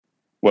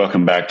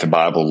Welcome back to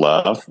Bible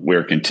Love.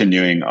 We're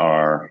continuing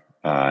our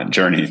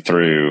journey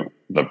through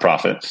the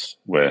prophets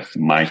with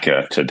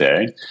Micah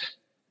today.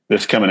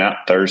 This coming out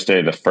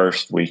Thursday, the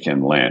first week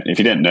in Lent. If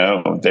you didn't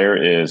know, there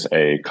is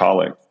a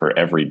collect for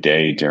every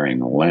day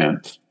during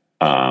Lent.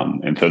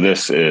 And so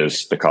this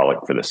is the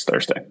collect for this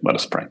Thursday. Let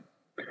us pray.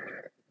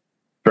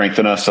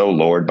 Strengthen us, O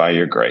Lord, by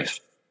your grace,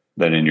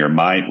 that in your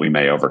might we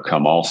may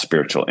overcome all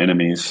spiritual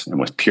enemies and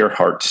with pure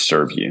hearts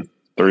serve you,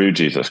 through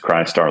Jesus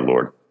Christ our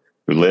Lord,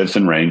 who lives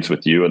and reigns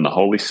with you in the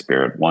Holy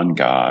Spirit, one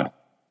God,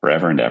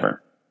 forever and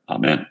ever.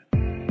 Amen.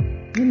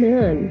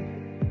 Amen.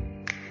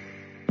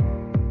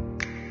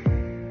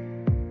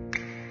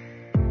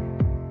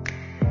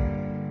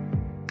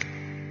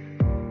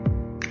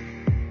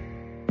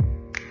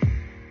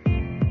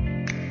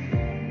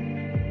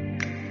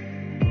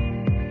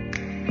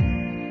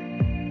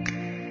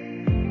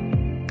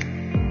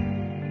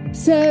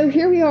 So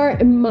here we are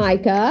in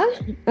Micah.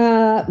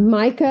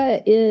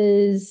 Micah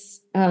is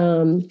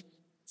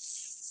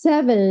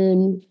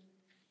 7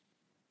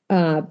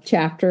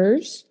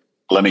 chapters.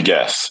 Let me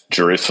guess.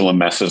 Jerusalem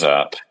messes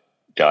up.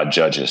 God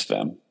judges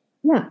them.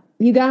 Yeah,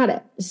 you got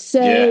it.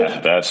 So yeah,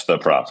 that's the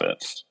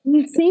prophets.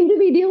 We seem to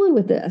be dealing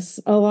with this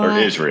a lot. Or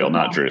Israel,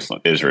 not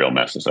Jerusalem. Israel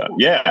messes up.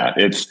 Yeah,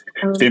 it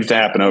seems to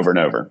happen over and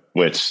over,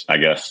 which I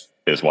guess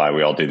is why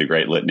we all do the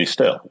Great Litany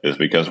still, is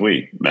because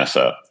we mess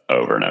up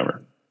over and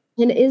over.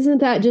 And isn't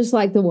that just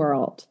like the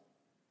world?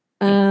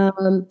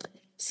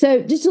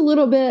 So just a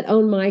little bit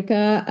on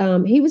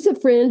Micah. He was a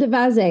friend of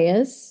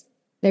Isaiah's.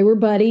 They were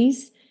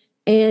buddies.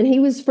 And he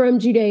was from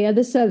Judea,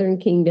 the southern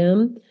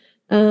kingdom.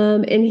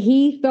 And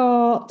he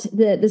thought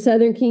that the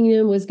southern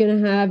kingdom was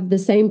going to have the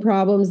same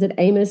problems that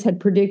Amos had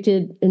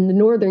predicted in the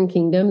northern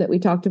kingdom that we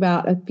talked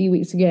about a few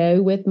weeks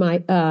ago with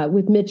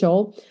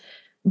Mitchell.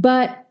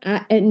 But,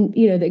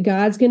 that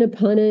God's going to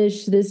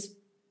punish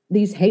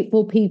these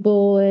hateful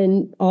people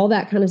and all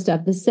that kind of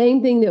stuff. The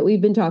same thing that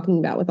we've been talking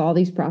about with all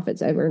these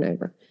prophets over and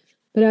over.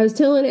 But I was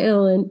telling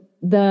Alan,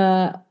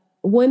 the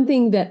one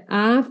thing that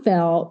I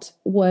felt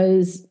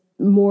was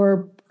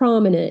more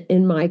prominent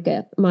in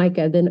Micah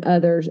than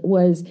others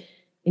was,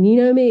 and you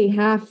know me,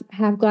 half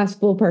glass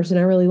full person,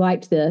 I really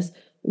liked this,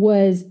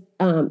 was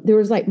there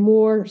was like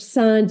more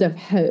signs of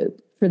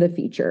hope for the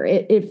future.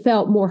 It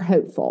felt more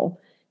hopeful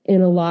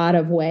in a lot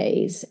of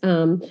ways.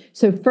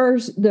 So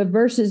first, the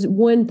verses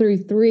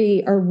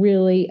 1-3 are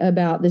really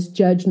about this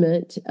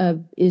judgment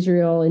of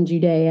Israel and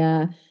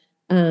Judea.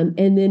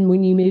 And then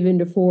when you move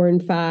into 4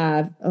 and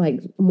 5, like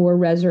more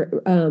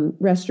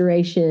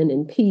restoration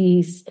and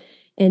peace.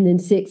 And then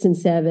 6 and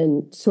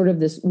 7, sort of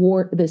this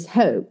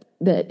hope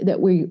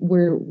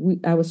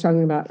that I was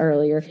talking about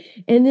earlier.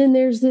 And then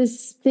there's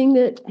this thing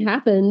that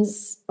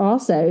happens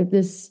also,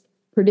 this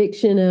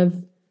prediction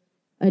of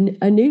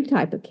a new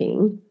type of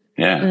king.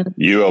 Yeah.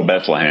 You, O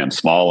Bethlehem,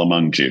 small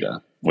among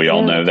Judah. We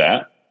all know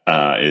that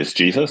is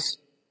Jesus,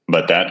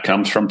 but that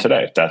comes from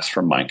today. That's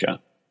from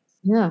Micah.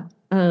 Yeah.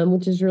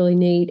 Which is really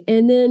neat.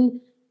 And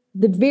then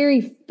the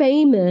very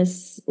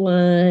famous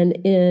line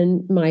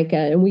in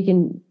Micah, and we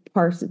can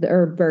parse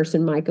or verse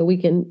in Micah, we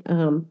can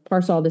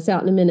parse all this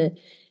out in a minute,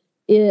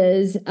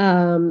 is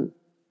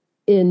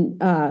in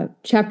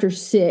chapter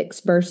 6,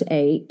 verse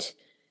 8.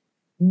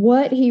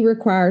 What he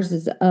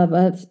requires of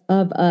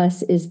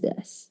us is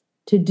this: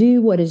 to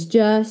do what is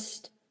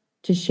just,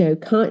 to show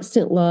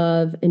constant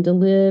love, and to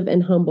live in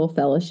humble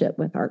fellowship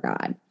with our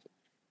God.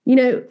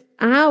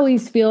 I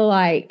always feel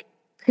like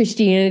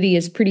Christianity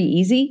is pretty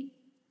easy.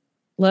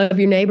 Love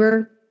your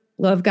neighbor,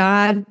 love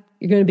God,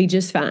 you're going to be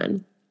just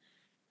fine.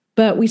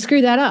 But we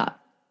screw that up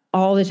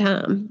all the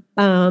time,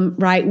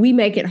 right? We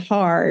make it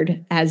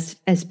hard as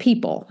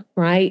people,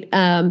 right?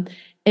 But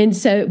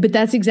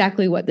that's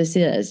exactly what this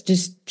is.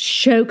 Just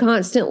show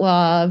constant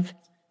love,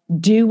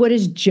 do what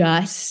is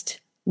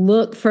just,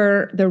 look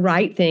for the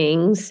right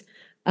things,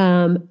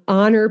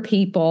 honor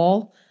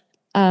people,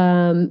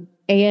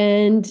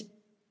 and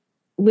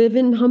live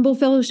in humble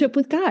fellowship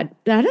with God.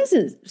 That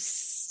doesn't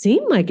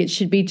seem like it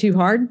should be too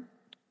hard.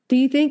 Do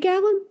you think,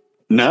 Alan?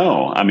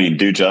 No,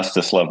 do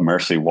justice, love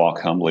mercy,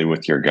 walk humbly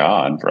with your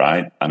God,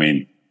 right?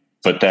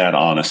 Put that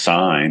on a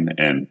sign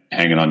and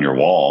hang it on your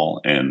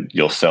wall, and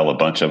you'll sell a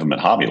bunch of them at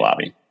Hobby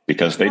Lobby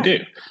because they do.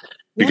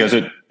 Because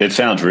it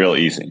sounds real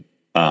easy.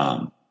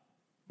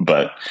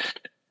 But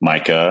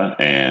Micah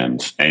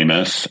and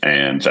Amos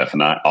and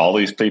Zephaniah, all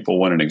these people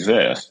wouldn't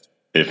exist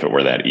if it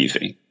were that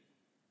easy.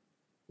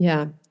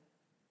 Yeah.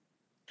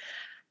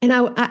 And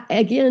I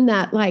again,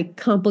 that like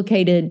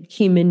complicated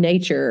human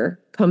nature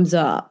comes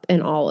up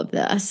in all of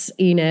this,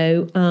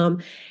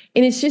 and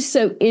it's just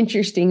so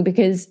interesting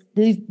because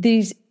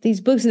these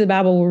books of the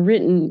Bible were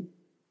written,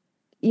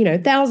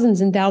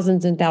 thousands and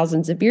thousands and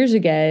thousands of years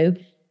ago,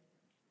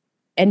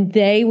 and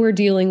they were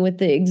dealing with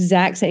the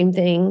exact same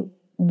thing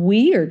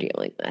we are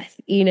dealing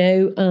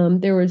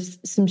with. There was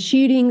some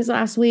shootings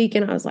last week,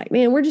 and I was like,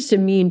 man, we're just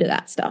immune to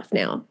that stuff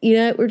now.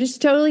 We're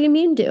just totally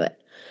immune to it.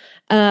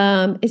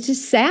 It's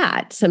just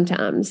sad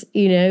sometimes,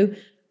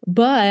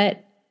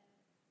 but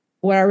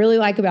what I really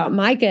like about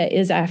Micah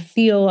is I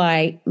feel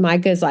like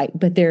Micah's like,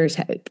 but there's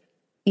hope.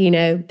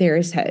 there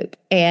is hope.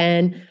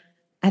 And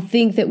I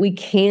think that we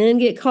can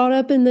get caught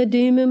up in the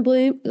doom and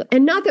gloom,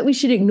 and not that we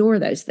should ignore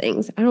those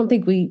things. I don't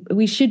think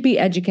we should be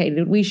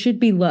educated. We should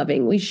be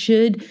loving. We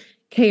should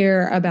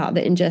care about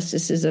the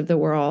injustices of the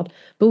world,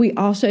 but we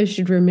also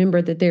should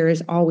remember that there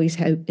is always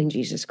hope in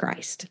Jesus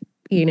Christ,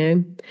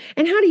 And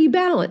how do you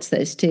balance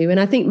those two? And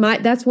I think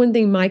that's one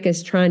thing Micah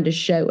is trying to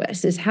show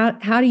us is how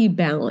do you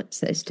balance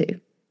those two?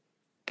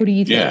 What do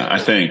you think? Yeah, I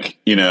think,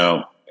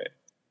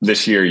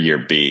 this year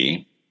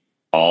B,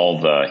 all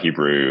the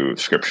Hebrew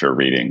scripture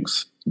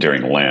readings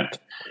during Lent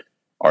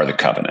are the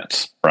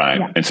covenants, right?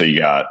 Yeah. And so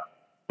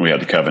we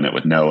had the covenant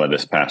with Noah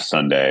this past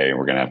Sunday.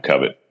 We're going to have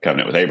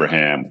covenant with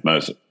Abraham,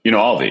 Moses,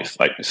 all these,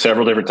 like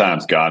several different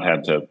times God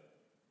had to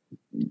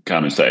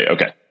come and say,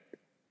 okay,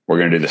 we're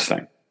going to do this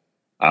thing.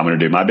 I'm going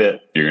to do my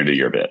bit. You're going to do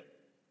your bit.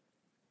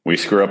 We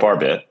screw up our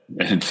bit.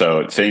 And so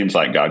it seems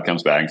like God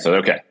comes back and says,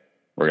 okay,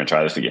 we're going to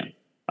try this again.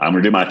 I'm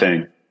going to do my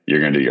thing. You're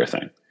going to do your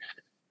thing.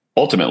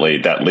 Ultimately,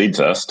 that leads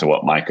us to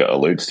what Micah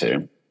alludes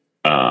to,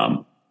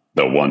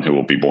 the one who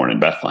will be born in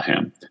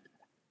Bethlehem.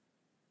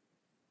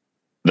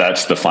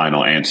 That's the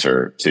final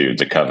answer to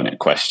the covenant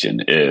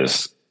question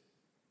is,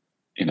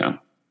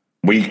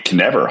 we can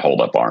never hold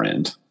up our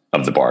end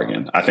of the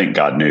bargain. I think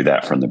God knew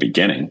that from the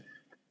beginning.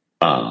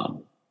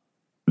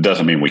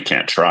 Doesn't mean we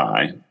can't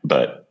try,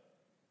 but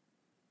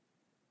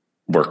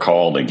we're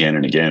called again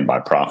and again by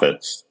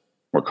prophets.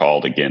 We're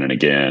called again and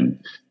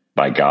again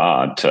by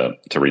God to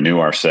renew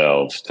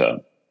ourselves,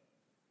 to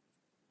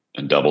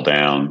double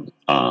down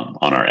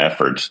on our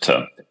efforts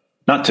to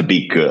not to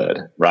be good,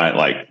 right?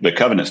 Like the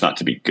covenant's not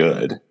to be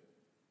good.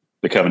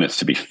 The covenant's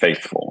to be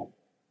faithful,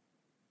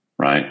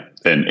 right?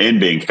 And in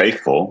being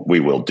faithful, we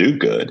will do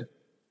good.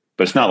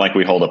 But it's not like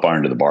we hold up our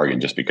end of the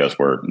bargain just because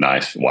we're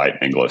nice, white,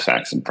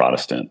 Anglo-Saxon,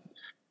 Protestant,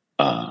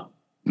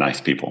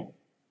 nice people.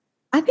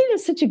 I think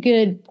that's such a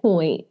good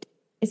point.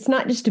 It's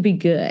not just to be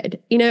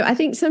good. I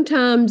think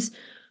sometimes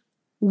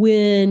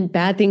when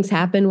bad things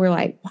happen, we're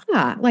like,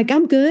 why? Like,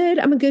 I'm good.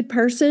 I'm a good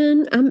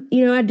person.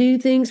 I do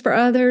things for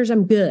others.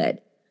 I'm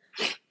good.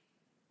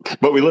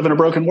 But we live in a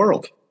broken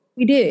world.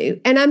 We do.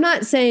 And I'm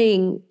not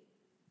saying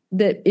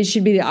that it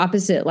should be the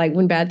opposite. Like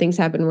when bad things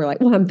happen, we're like,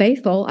 well, I'm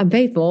faithful. I'm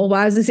faithful.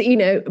 Why is this,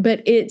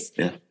 but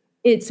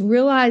it's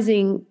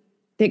realizing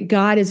that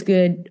God is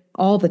good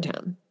all the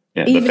time.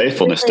 Yeah. The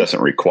faithfulness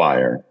doesn't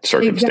require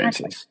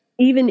circumstances. Exactly.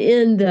 Even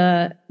in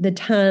the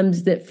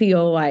times that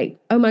feel like,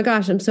 oh my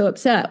gosh, I'm so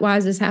upset. Why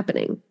is this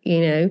happening?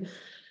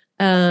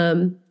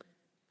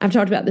 I've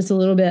talked about this a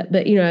little bit,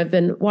 but I've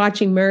been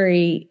watching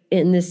Murray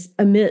in this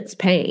immense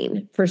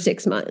pain for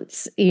 6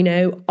 months.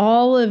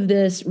 All of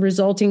this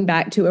resulting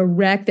back to a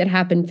wreck that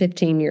happened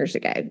 15 years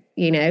ago.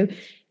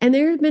 And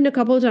there have been a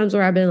couple of times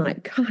where I've been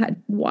like, God,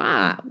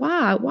 why?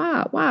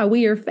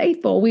 We are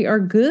faithful. We are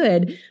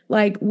good.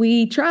 Like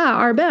we try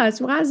our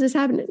best. Why is this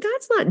happening?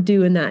 God's not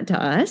doing that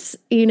to us.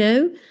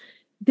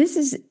 This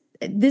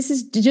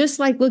is just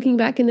like looking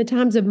back in the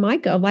times of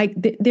Micah, like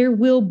there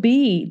will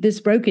be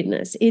this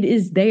brokenness. It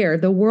is there.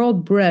 The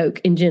world broke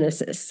in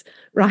Genesis,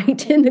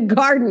 right? In the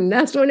garden.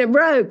 That's when it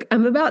broke.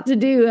 I'm about to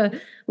do a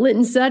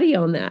Lenten study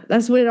on that.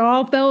 That's when it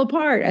all fell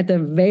apart at the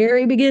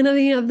very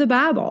beginning of the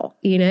Bible,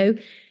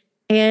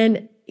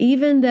 And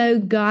even though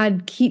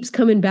God keeps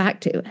coming back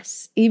to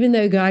us, even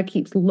though God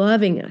keeps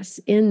loving us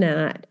in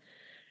that,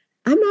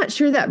 I'm not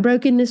sure that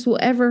brokenness will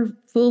ever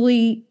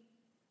fully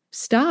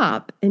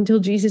stop until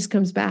Jesus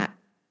comes back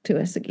to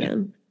us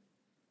again.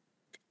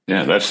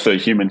 Yeah, that's the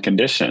human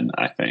condition,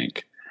 I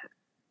think.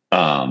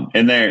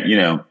 And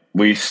there,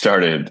 we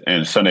started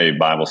in Sunday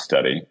Bible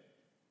study.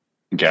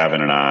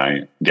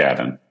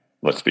 Gavin,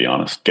 let's be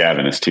honest,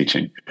 Gavin is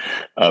teaching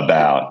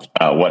about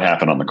what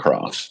happened on the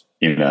cross,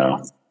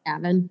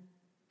 Gavin.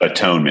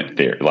 Atonement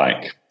theory,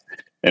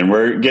 and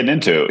we're getting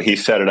into it. He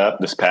set it up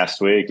this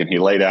past week and he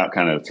laid out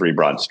kind of 3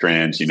 broad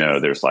strands.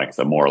 There's like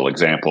the moral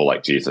example,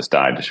 like Jesus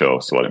died to show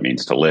us what it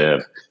means to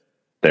live.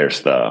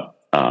 There's the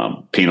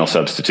penal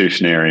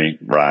substitutionary,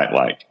 right?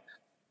 Like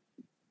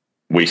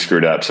we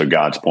screwed up, so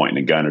God's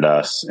pointing a gun at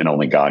us and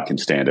only God can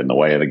stand in the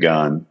way of the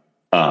gun.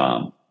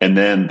 And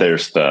then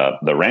there's the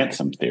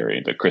ransom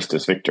theory, the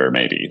Christus Victor,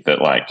 maybe,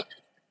 that like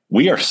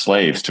we are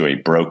slaves to a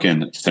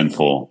broken,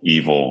 sinful,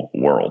 evil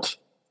world.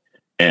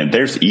 And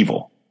there's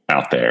evil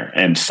out there.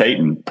 And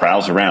Satan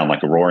prowls around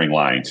like a roaring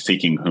lion,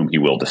 seeking whom he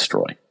will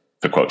destroy,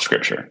 to quote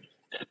scripture.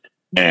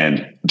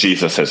 And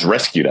Jesus has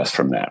rescued us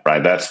from that,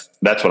 right? That's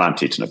what I'm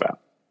teaching about,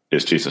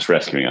 is Jesus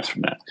rescuing us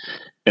from that.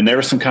 And there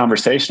was some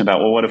conversation about,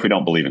 well, what if we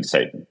don't believe in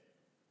Satan?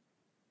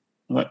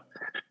 What?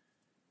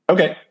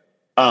 Okay.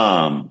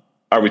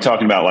 Are we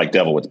talking about like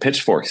devil with the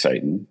pitchfork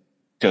Satan?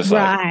 Because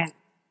right.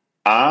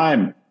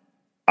 I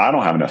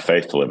don't have enough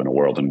faith to live in a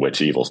world in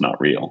which evil's not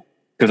real.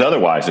 Because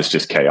otherwise it's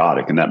just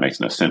chaotic and that makes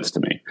no sense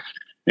to me.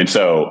 And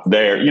so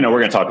there, we're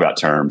going to talk about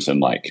terms and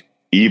like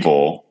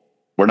evil.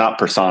 We're not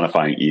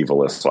personifying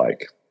evil as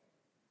like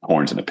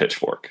horns and a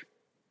pitchfork.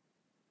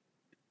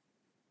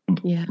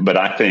 Yeah. But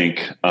I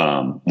think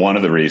one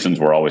of the reasons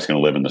we're always going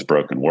to live in this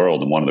broken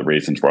world, and one of the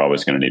reasons we're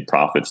always going to need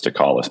prophets to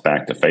call us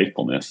back to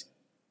faithfulness,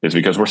 is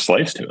because we're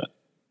slaves to it.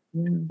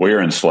 We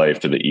are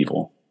enslaved to the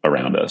evil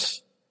around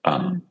us.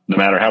 No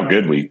matter how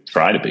good we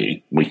try to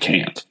be, we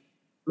can't.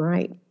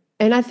 Right.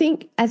 And I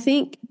think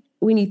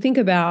when you think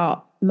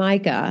about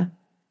Micah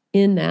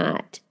in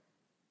that,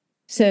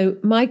 so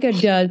Micah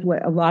does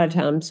what a lot of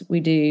times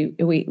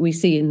we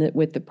see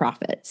with the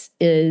prophets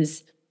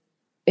is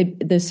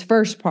this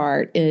first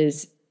part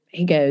is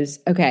he goes,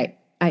 okay,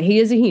 he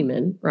is a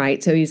human,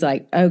 right? So he's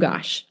like, oh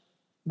gosh,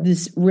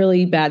 this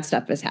really bad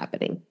stuff is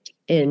happening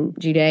in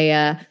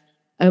Judea.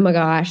 Oh my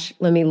gosh,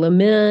 let me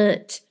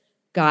lament.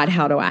 God,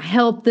 how do I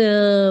help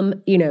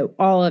them?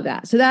 All of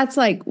that. So that's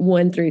like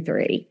 1 through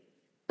 3,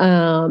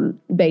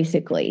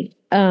 basically.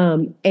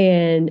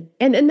 And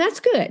that's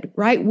good,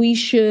 right? We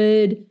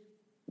should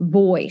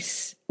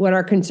voice what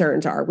our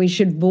concerns are. We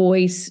should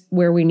voice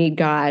where we need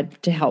God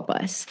to help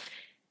us.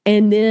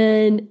 And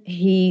then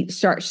he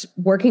starts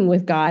working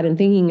with God and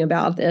thinking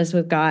about this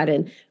with God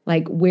and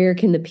like, where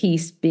can the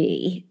peace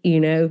be?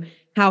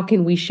 How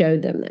can we show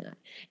them that?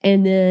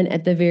 And then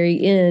at the very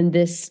end,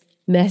 this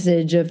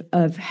message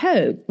of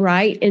hope,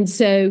 right? And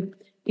so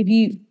if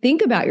you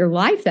think about your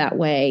life that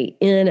way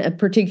in a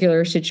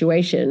particular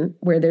situation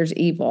where there's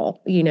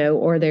evil,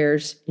 or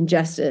there's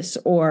injustice,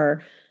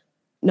 or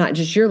not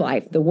just your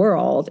life, the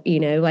world,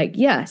 like,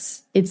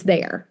 yes, it's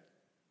there.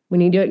 We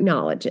need to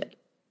acknowledge it.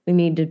 We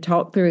need to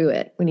talk through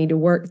it. We need to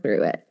work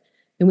through it.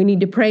 And we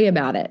need to pray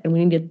about it. And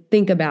we need to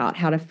think about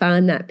how to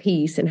find that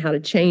peace and how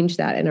to change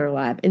that in our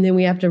life. And then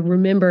we have to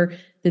remember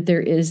that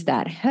there is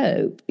that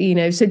hope,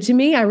 So to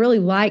me, I really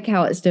like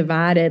how it's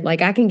divided.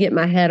 Like I can get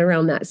my head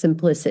around that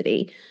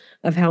simplicity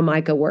of how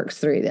Micah works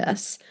through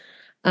this,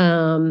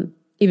 even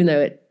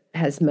though it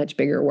has much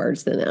bigger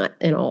words than that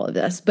in all of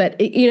this. But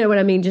you know what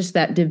I mean? Just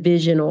that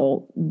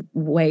divisional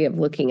way of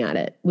looking at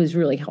it was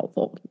really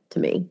helpful to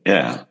me.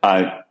 Yeah.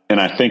 I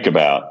think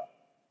about,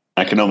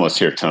 I can almost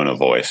hear tone of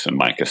voice in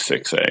Micah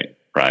 6:8,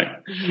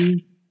 right? Mm-hmm.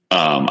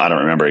 I don't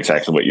remember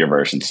exactly what your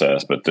version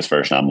says, but this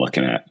version I'm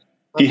looking at,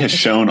 he has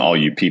shown all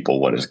you people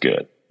what is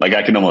good. Like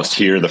I can almost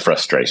hear the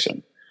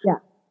frustration. Yeah.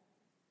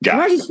 Guys, I've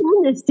already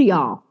shown this to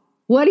y'all.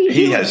 What are you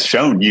doing? He has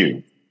shown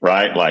you,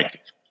 right? Like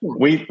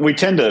we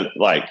tend to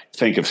like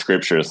think of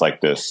scripture as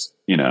like this,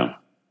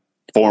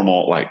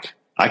 formal, like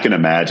I can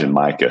imagine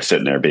Micah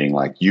sitting there being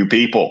like, you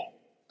people.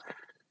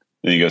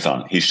 Then he goes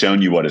on, he's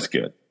shown you what is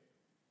good.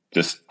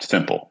 Just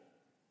simple.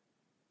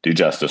 Do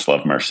justice,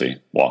 love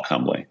mercy, walk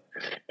humbly.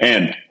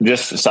 And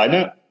just a side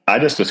note, I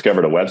just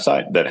discovered a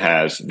website that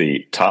has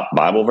the top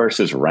Bible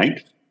verses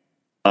ranked.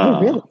 Oh,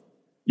 really?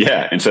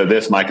 Yeah. And so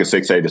this Micah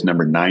 6:8 is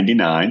number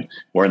 99.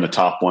 We're in the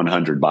top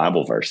 100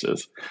 Bible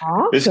verses.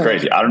 Awesome. This is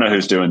crazy. I don't know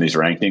who's doing these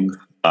rankings.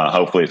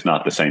 Hopefully it's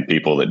not the same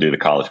people that do the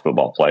college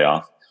football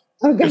playoff.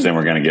 Because then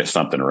we're going to get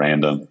something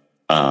random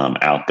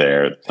out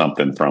there.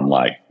 Something from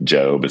like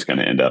Job is going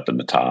to end up in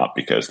the top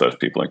because those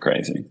people are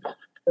crazy.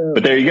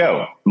 But there you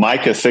go.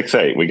 Micah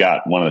 6:8. We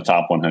got one of the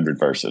top 100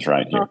 verses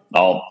right here.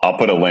 I'll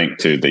put a link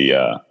to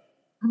the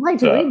I'd like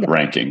to read that.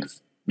 rankings.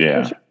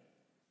 Yeah. Sure.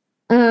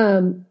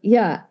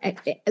 Yeah.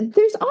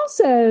 There's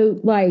also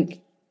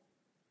like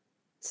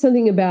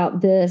something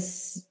about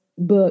this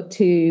book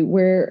too,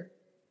 where,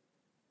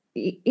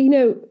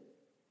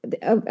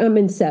 I'm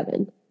in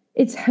 7.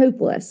 It's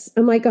hopeless.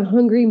 I'm like a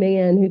hungry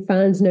man who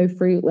finds no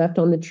fruit left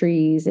on the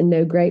trees and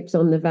no grapes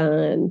on the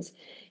vines.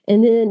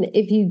 And then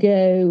if you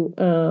go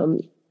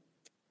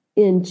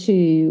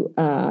into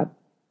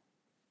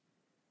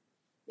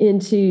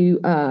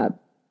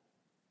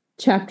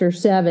chapter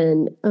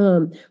 7,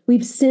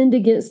 we've sinned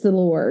against the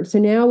Lord. So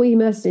now we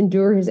must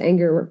endure his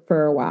anger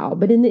for a while.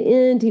 But in the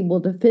end, he will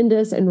defend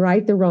us and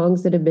right the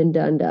wrongs that have been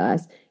done to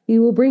us. He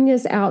will bring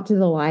us out to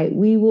the light.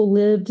 We will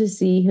live to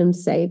see him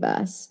save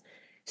us.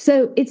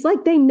 So it's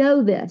like they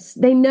know this.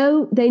 They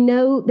know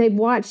they've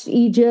watched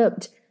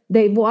Egypt.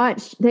 They've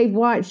watched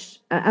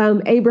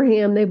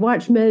Abraham. They've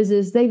watched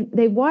Moses.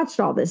 They've watched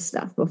all this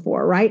stuff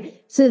before, right?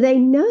 So they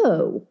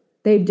know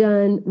they've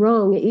done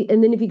wrong.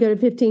 And then if you go to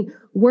 15,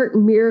 work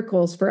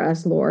miracles for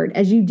us, Lord,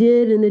 as you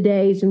did in the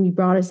days when you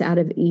brought us out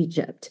of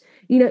Egypt.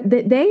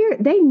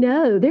 They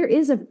know there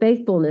is a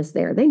faithfulness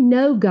there. They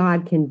know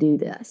God can do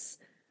this,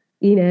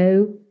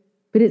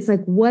 but it's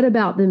like, what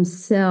about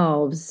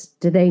themselves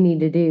do they need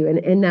to do?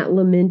 And that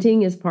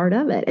lamenting is part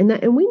of it.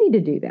 And we need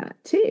to do that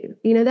too.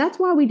 That's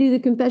why we do the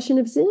confession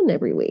of sin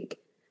every week,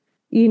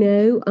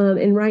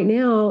 and right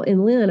now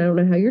in Lynn, I don't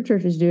know how your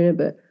church is doing it,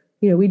 but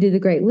we do the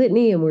Great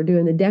Litany and we're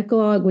doing the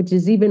Decalogue, which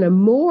is even a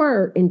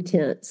more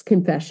intense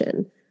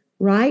confession,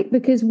 right?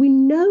 Because we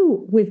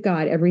know with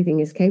God, everything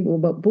is capable,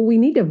 but we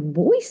need to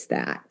voice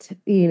that,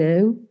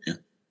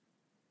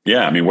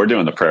 Yeah. I mean, we're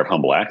doing the prayer of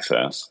humble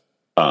access,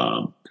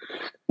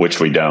 which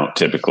we don't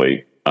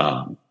typically.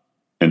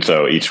 And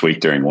so each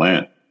week during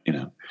Lent,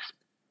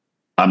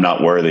 I'm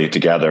not worthy to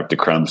gather up the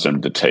crumbs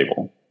under the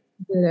table,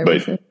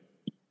 but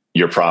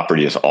your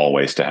property is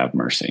always to have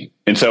mercy.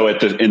 And so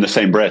in the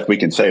same breath, we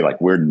can say like,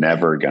 we're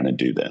never going to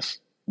do this.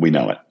 We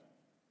know it.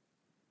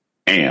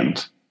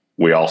 And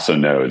we also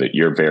know that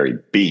your very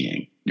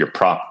being,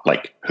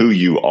 like who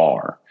you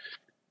are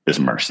is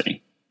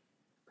mercy.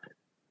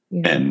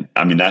 Yeah. And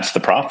I mean, that's the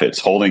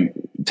prophets telling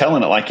it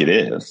like it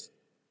is,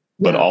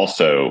 but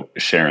also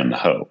sharing the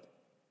hope.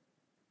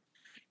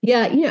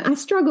 Yeah. I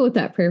struggle with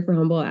that prayer for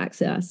humble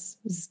access.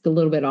 It's a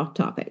little bit off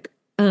topic.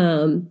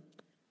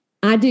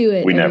 I do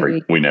it every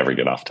week. We never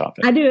get off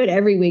topic. I do it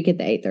every week at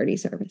the 8:30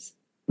 service,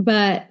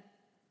 but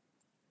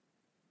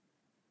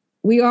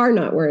we are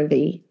not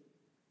worthy,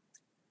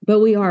 but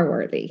we are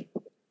worthy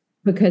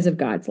because of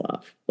God's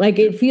love. Like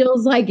it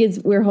feels like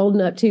we're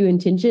holding up to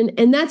intention,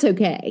 and that's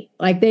okay.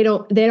 Like they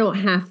don't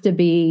have to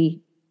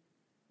be,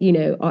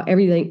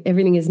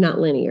 everything is not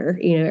linear.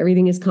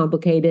 Everything is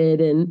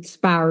complicated and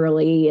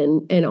spirally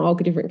and all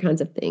different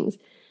kinds of things.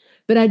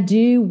 But I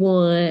do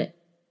want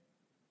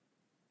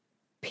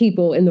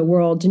people in the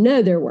world to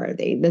know they're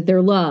worthy, that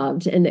they're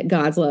loved, and that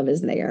God's love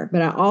is there.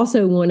 But I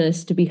also want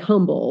us to be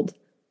humbled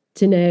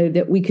to know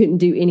that we couldn't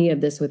do any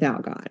of this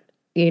without God,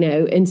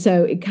 and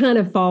so it kind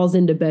of falls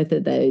into both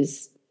of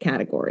those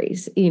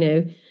categories,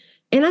 and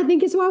I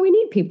think it's why we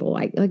need people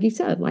like you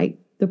said, like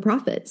the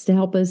prophets, to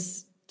help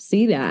us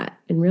see that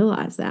and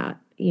realize that,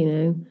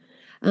 maybe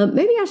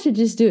I should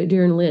just do it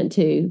during Lent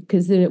too,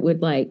 because then it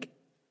would like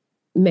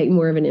make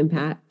more of an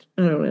impact.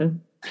 I don't know,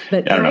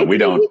 but I don't know. We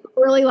don't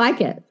really like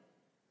it.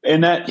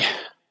 And that,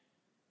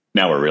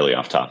 now we're really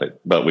off topic,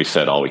 but we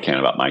said all we can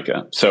about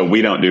Micah. So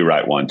we don't do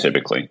Rite One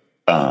typically.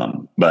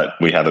 But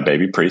we have a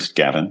baby priest,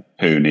 Gavin,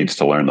 who needs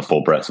to learn the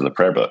full breadth of the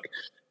prayer book,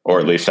 or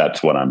at least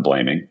that's what I'm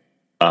blaming.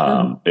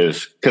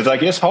 Is because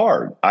like it's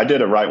hard. I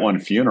did a Rite One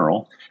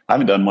funeral. I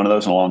haven't done one of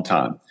those in a long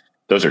time.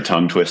 Those are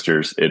tongue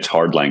twisters. It's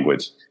hard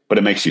language, but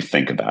it makes you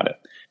think about it.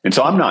 And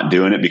so I'm not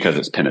doing it because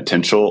it's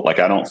penitential. Like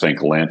I don't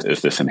think Lent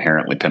is this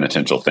inherently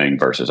penitential thing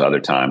versus other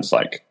times.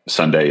 Like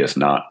Sunday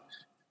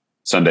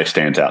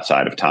stands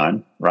outside of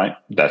time, right?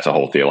 That's a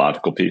whole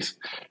theological piece.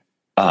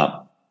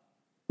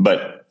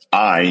 But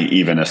I,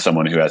 even as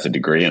someone who has a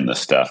degree in this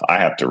stuff, I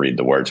have to read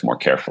the words more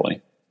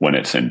carefully when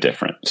it's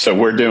indifferent. So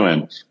we're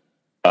doing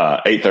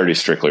 8:30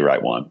 strictly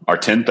Rite One. Our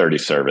 10:30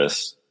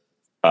 service,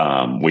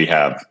 we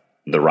have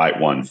the Rite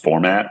One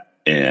format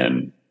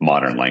in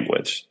modern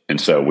language.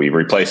 And so we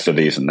replaced the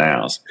these and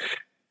nows.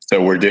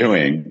 So we're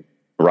doing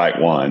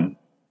Rite One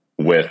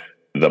with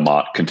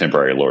the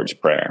contemporary Lord's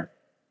Prayer.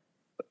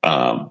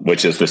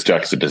 Which is this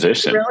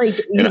juxtaposition.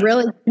 You're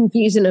really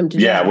confusing them.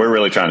 Yeah, we're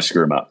really trying to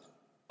screw them up.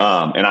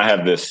 And I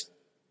have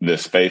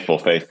this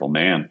faithful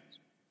man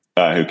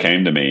who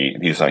came to me,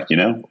 and he's like,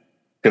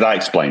 because I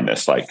explained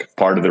this, like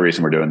part of the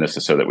reason we're doing this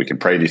is so that we can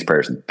pray these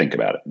prayers and think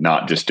about it,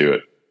 not just do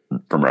it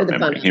from rote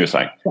memory. He was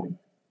like,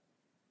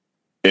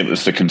 it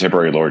was the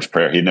contemporary Lord's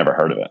Prayer. He'd never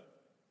heard of it.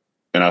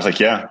 And I was like,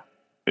 yeah,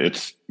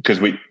 it's because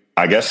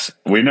I guess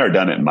we've never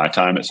done it in my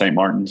time at St.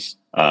 Martin's.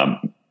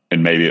 And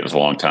maybe it was a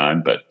long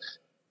time, but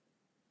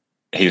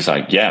he's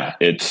like, yeah,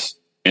 it's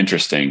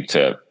interesting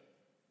to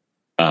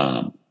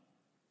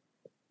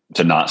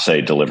not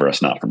say, deliver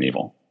us not from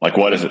evil. Like,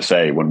 what does it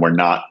say when we're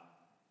not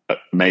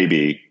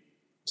maybe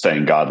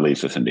saying God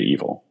leads us into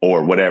evil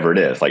or whatever it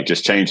is? Like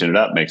just changing it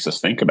up makes us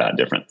think about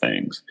different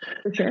things.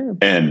 For sure.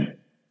 And,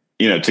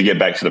 to get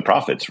back to the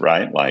prophets,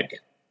 right? Like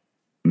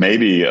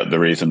maybe the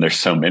reason there's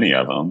so many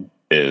of them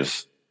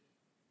is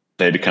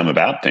they had to come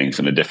about things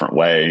in a different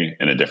way,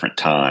 in a different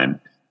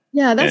time.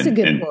 Yeah, that's a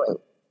good point.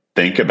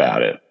 Think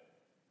about it.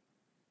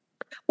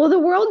 Well, the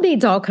world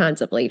needs all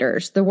kinds of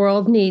leaders. The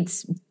world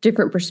needs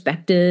different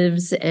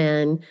perspectives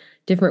and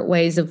different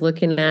ways of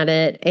looking at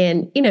it.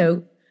 And,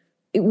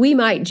 we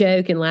might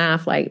joke and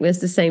laugh like it's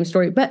the same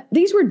story, but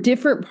these were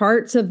different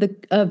parts of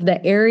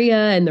the area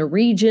and the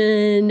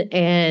region.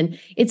 And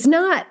it's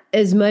not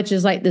as much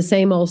as like the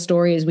same old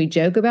story as we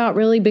joke about,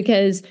 really,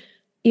 because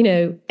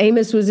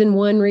Amos was in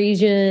one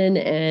region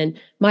and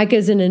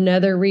Micah's in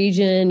another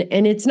region,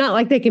 and it's not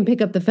like they can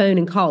pick up the phone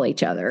and call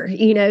each other,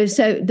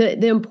 so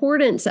the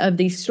importance of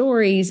these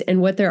stories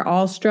and what they're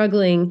all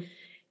struggling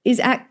is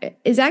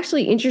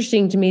actually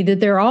interesting to me, that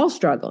they're all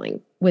struggling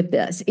with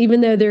this,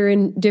 even though they're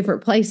in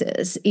different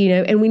places,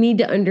 and we need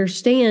to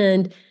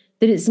understand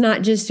that it's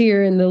not just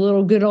here in the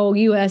little good old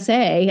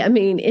USA. I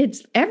mean,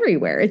 it's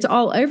everywhere. It's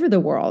all over the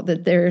world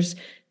that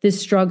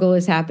this struggle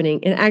is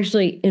happening, and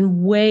actually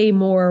in way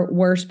more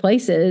worse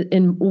places,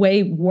 and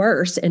way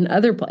worse in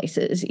other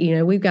places.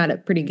 We've got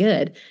it pretty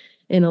good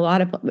in a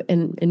lot of,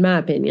 in my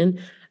opinion.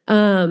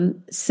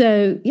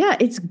 So yeah,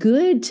 it's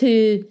good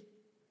to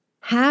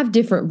have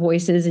different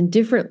voices and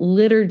different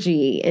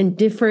liturgy and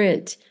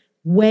different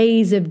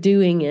ways of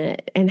doing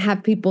it, and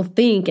have people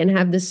think, and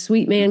have this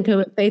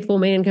faithful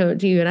man come up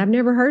to you. And I've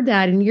never heard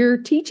that. And you're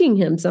teaching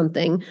him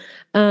something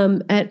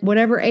at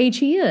whatever age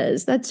he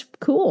is. That's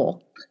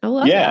cool. I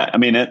love that. Yeah. I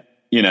mean,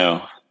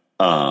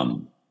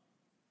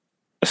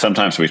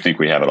 sometimes we think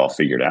we have it all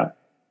figured out,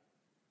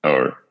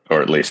 or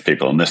at least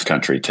people in this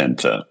country tend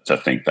to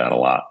think that a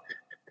lot.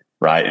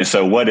 Right. And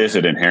so what is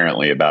it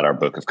inherently about our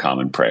Book of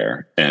Common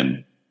Prayer?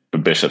 And the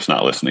bishop's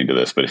not listening to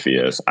this, but if he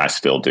is, I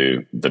still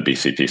do the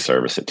BCP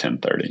service at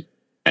 10:30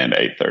 and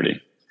 8:30.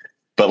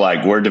 But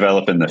like we're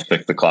developing the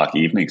 6:00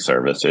 evening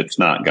service. It's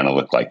not going to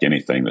look like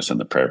anything that's in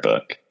the prayer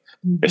book.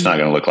 Mm-hmm. It's not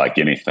going to look like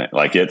anything.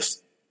 Like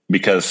it's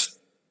because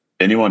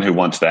anyone who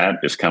wants that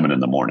is coming in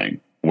the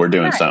morning. We're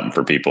doing something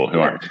for people who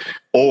aren't,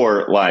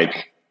 or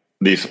like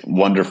these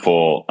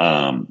wonderful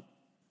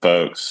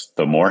folks,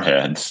 the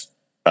Moorheads.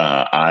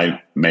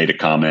 I made a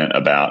comment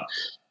about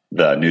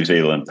the New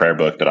Zealand prayer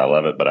book that I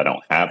love it, but I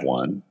don't have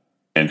one.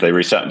 And they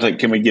reached out and said,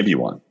 "Can we give you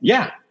one?"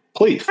 Yeah,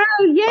 please.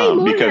 Oh,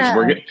 yay! Because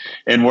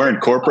we're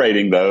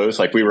incorporating those.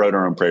 Like we wrote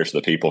our own prayers to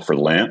the people for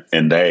Lent,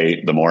 and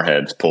the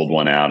Moorheads pulled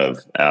one out of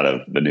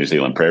the New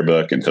Zealand prayer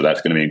book, and so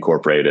that's going to be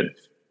incorporated.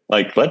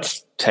 Like,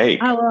 let's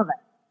take. I love it.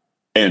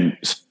 And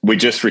we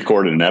just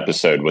recorded an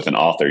episode with an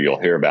author you'll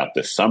hear about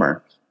this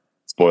summer.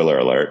 Spoiler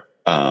alert.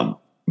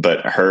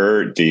 But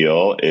her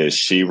deal is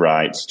she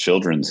writes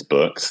children's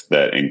books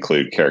that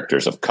include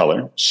characters of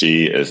color.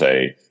 She is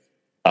a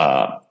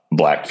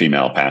Black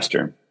female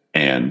pastor,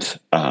 and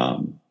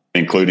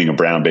including a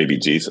brown baby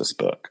Jesus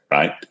book,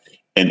 right?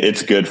 And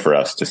it's good for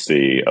us to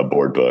see a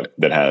board book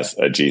that has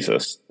a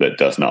Jesus that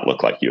does not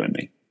look like you and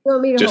me.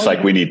 Just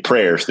like we need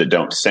prayers that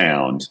don't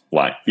sound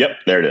like, yep,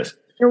 there it is.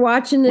 You're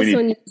watching this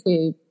on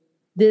YouTube.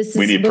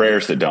 We need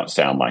prayers that don't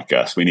sound like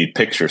us. We need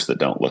pictures that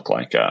don't look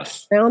like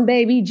us. Brown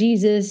Baby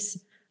Jesus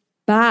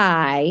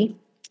by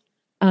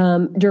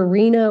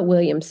Dorena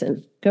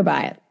Williamson. Go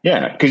buy it.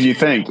 Yeah, because you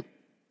think,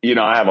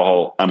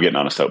 I'm getting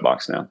on a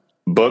soapbox now.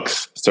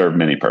 Books serve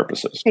many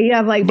purposes. You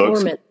have like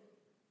 4 minutes.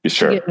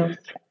 Sure.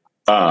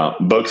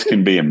 Books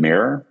can be a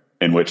mirror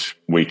in which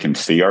we can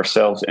see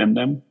ourselves in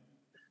them.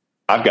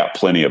 I've got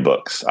plenty of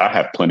books. I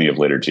have plenty of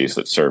liturgies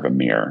that serve a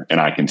mirror, and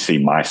I can see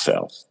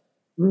myself,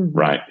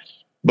 right?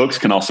 Books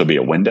can also be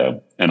a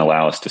window and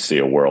allow us to see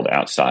a world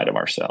outside of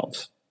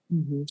ourselves.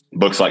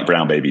 Books like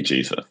Brown Baby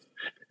Jesus,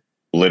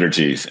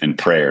 liturgies and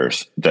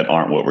prayers that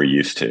aren't what we're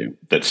used to,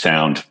 that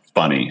sound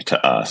funny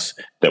to us,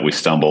 that we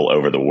stumble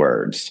over the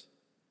words.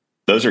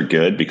 Those are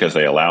good because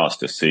they allow us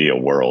to see a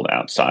world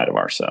outside of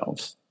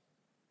ourselves.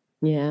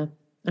 Yeah,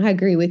 I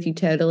agree with you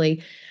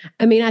totally.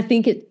 I mean,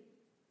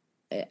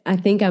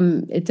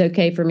 it's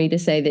okay for me to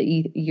say that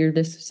you're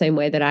the same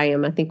way that I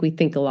am. I think we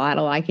think a lot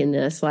alike in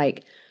this.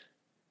 Like,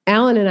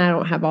 Alan and I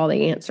don't have all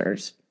the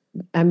answers.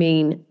 I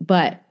mean,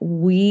 but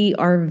we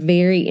are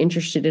very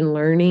interested in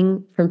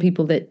learning from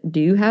people that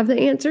do have the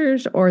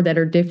answers, or that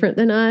are different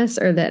than us,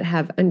 or that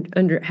have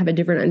a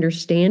different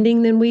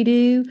understanding than we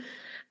do.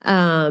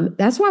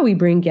 That's why we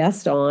bring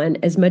guests on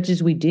as much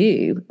as we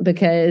do,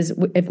 because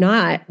if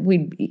not,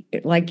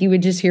 you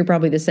would just hear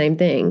probably the same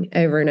thing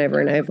over and over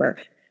and over.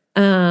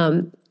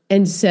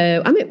 And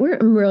so, I mean,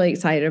 I'm really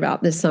excited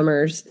about this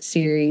summer's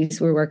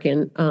series. We're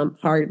working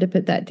hard to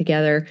put that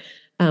together.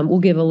 We'll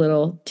give a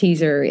little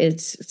teaser.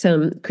 It's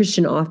some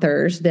Christian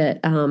authors that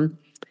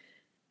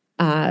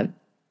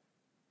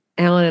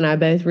Alan and I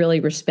both really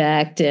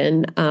respect,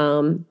 and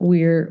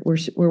we're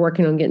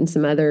working on getting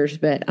some others.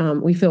 But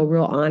we feel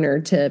real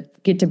honored to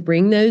get to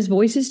bring those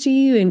voices to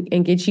you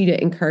and get you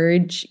to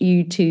encourage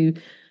you to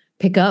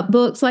pick up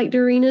books like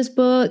Dorena's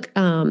book,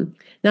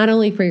 not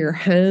only for your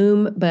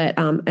home, but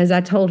as I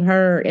told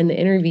her in the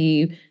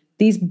interview,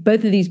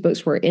 both of these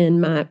books were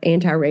in my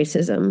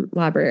anti-racism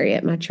library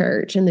at my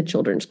church in the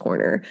children's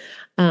corner.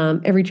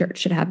 Every church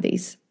should have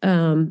these.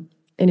 And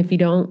if you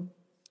don't,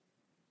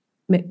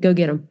 go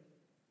get them.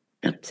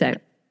 So,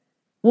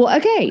 well,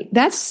 okay,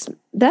 that's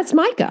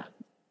Micah,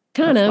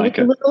 kind of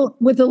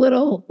with a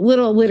little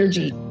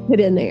liturgy put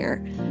in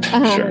there.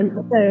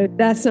 Sure. So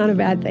that's not a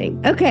bad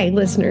thing. Okay,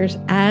 listeners,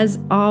 as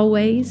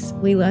always,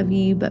 we love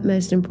you, but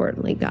most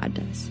importantly, God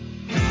does.